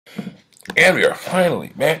And we are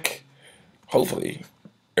finally back. Hopefully,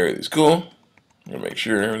 everything's cool. I'm gonna make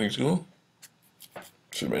sure everything's cool.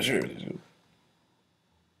 Should make sure everything's cool.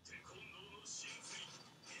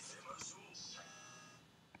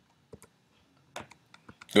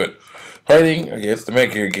 Good. Fighting against the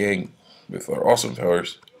Medicare gang with our awesome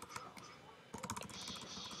powers.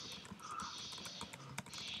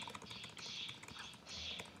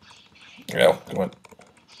 Yeah, come on.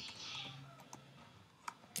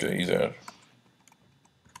 Okay, he's out.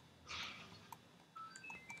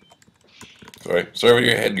 Sorry with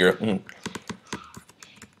your head, girl.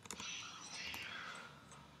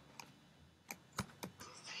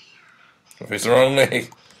 Face the wrong way.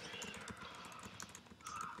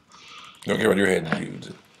 Don't care what your head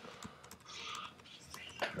dudes.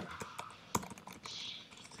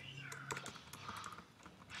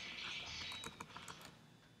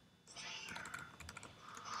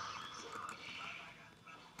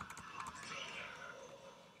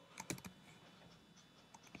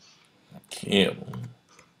 Kim.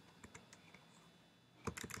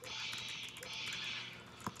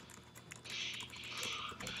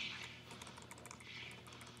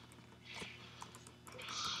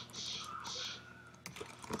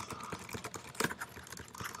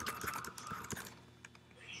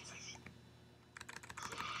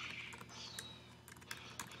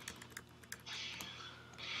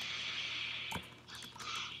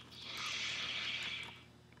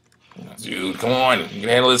 Dude, come on. You can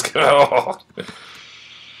handle this. Oh.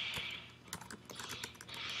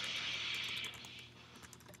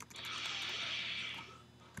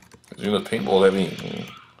 You know, paintball, that mean.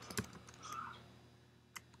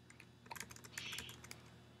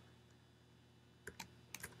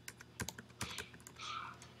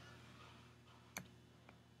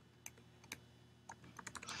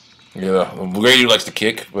 Yeah, Grady likes to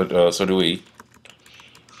kick, but so do we.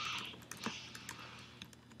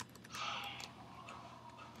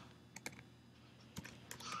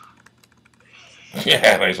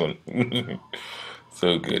 Yeah, nice one.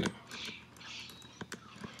 So good.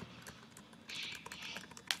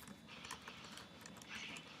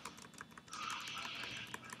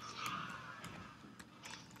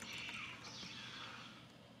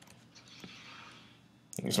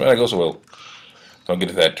 This might not go so well. So I'll get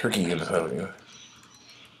to that turkey in the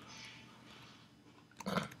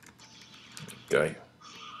guy.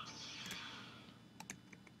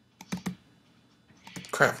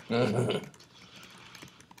 Crap.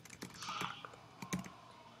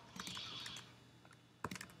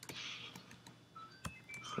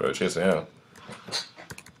 Right, chase it out.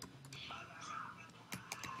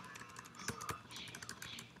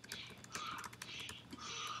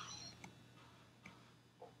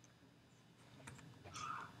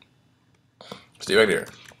 Stay back there.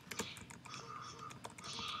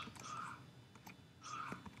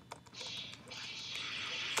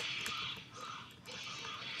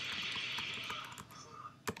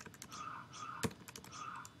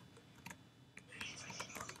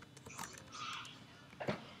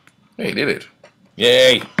 Hey, he did it.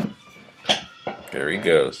 Yay! There he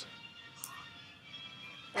goes.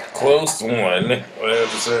 Close one, what I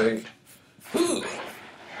have to say. Whew.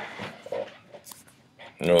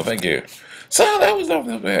 No, thank you. So that was not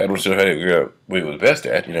that bad. Which is what he was best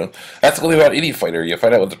at, you know. That's the only about any fighter. You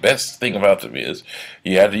find out what the best thing about them is.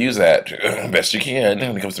 You have to use that best you can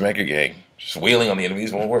when it comes to Mecha Gang. Just wailing on the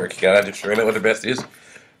enemies won't work. You gotta just find out what the best is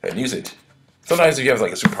and use it. Sometimes if you have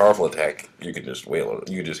like a super powerful attack, you can just wail on it.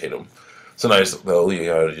 You can just hit them. Sometimes though, you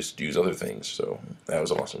gotta just use other things. So that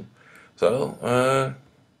was awesome. So,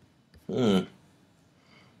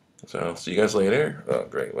 So see you guys later. Oh,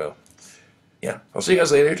 great. Well. Yeah, I'll see you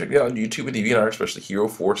guys later. Check me out on YouTube and DeviantArt, especially Hero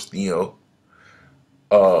Force Neo.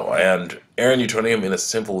 And Aaron Newtonium in a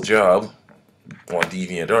Simple Job on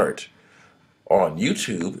DeviantArt. On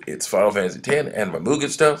YouTube, it's Final Fantasy X and my Mugen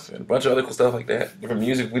stuff and a bunch of other cool stuff like that. Different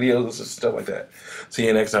music videos and stuff like that. See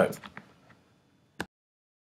you next time.